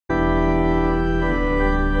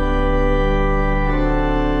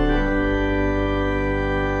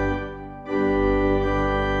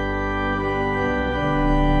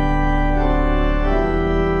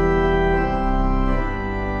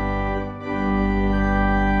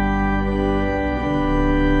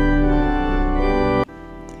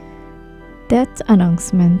Death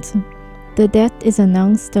announcement. The death is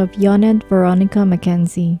announced of Yonette Veronica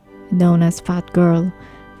Mackenzie, known as Fat Girl,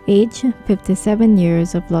 age 57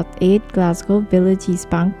 years, of Lot 8, Glasgow Village, East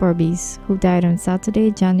Bank, Berbice, who died on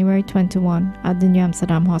Saturday, January 21 at the New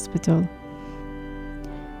Amsterdam Hospital.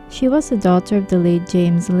 She was the daughter of the late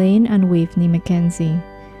James Lane and Waveney Mackenzie,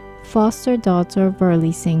 foster daughter of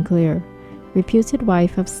Burley St. Clair, reputed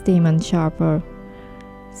wife of Stamen Sharper,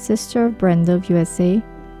 sister of Brenda of USA,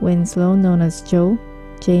 Winslow known as Joe,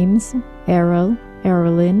 James, Errol,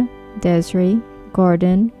 Erlyn, Desiree,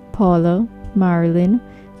 Gordon, Paula, Marilyn,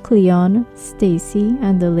 Cleon, Stacy,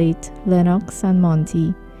 and the late Lennox and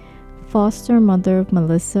Monty, foster mother of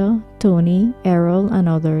Melissa, Tony, Errol, and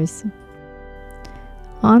others.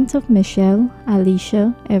 Aunt of Michelle,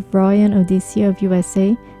 Alicia, Evroy, and Odyssia of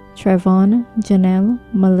USA, Trevon, Janelle,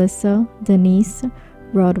 Melissa, Denise,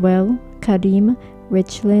 Rodwell, Kadim,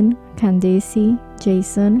 Richlyn, Candace,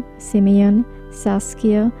 Jason, Simeon,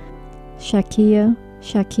 Saskia, Shakia,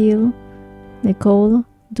 Shaquille, Nicole,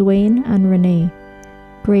 Dwayne, and Renee.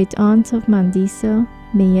 Great aunt of Mandisa,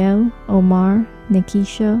 Miel, Omar,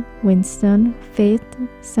 Nikisha, Winston, Faith,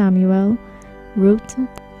 Samuel, Ruth,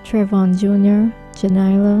 Trevon Jr.,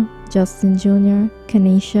 Janila, Justin Jr.,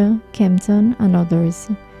 Kanisha, Kempton, and others.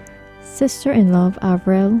 Sister-in-law of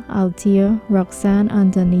Avril, Althea, Roxanne,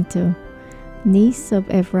 and Danita. Niece of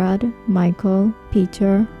Evrad, Michael,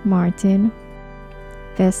 Peter, Martin,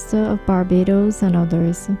 Vesta of Barbados, and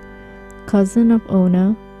others. Cousin of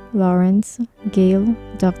Ona, Lawrence, Gail,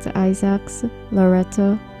 Dr. Isaacs,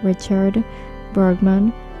 Loretta, Richard,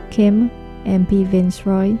 Bergman, Kim, MP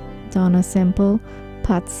Vinceroy, Donna Semple,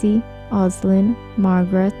 Patsy, Oslin,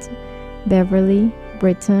 Margaret, Beverly,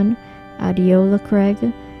 Britton, Adiola Craig,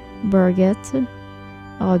 Birgit,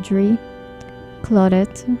 Audrey,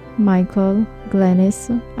 Claudette, Michael, Glennis,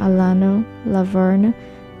 Alano, Laverne,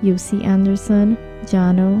 UC Anderson,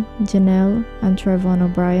 Jano, Janelle, and Trevon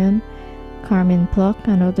O'Brien, Carmen Pluck,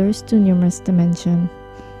 and others too numerous to mention.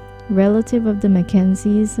 Relative of the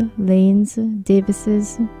Mackenzies, Lanes,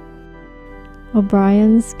 Davises,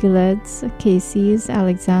 O'Briens, Gillets, Caseys,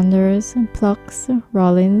 Alexanders, Plucks,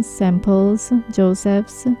 Rollins, Semples,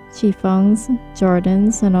 Josephs, Chifongs,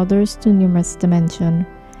 Jordans, and others too numerous to mention.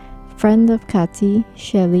 Friend of Cathy,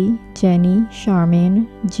 Shelley, Jenny, Charmaine,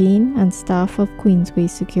 Jean, and staff of Queensway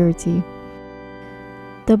Security.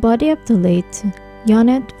 The body of the late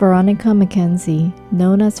Yonette Veronica Mackenzie,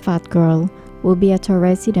 known as Fat Girl, will be at her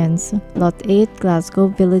residence, Lot 8, Glasgow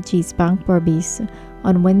Village, East Bank, Berbice,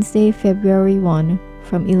 on Wednesday, February 1,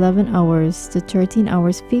 from 11 hours to 13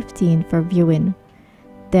 hours 15 for viewing.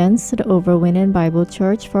 Thence to the Overwinning Bible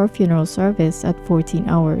Church for a funeral service at 14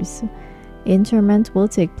 hours. Interment will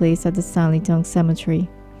take place at the Stanleyton Cemetery.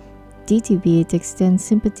 DTV extends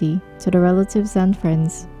sympathy to the relatives and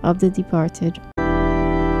friends of the departed.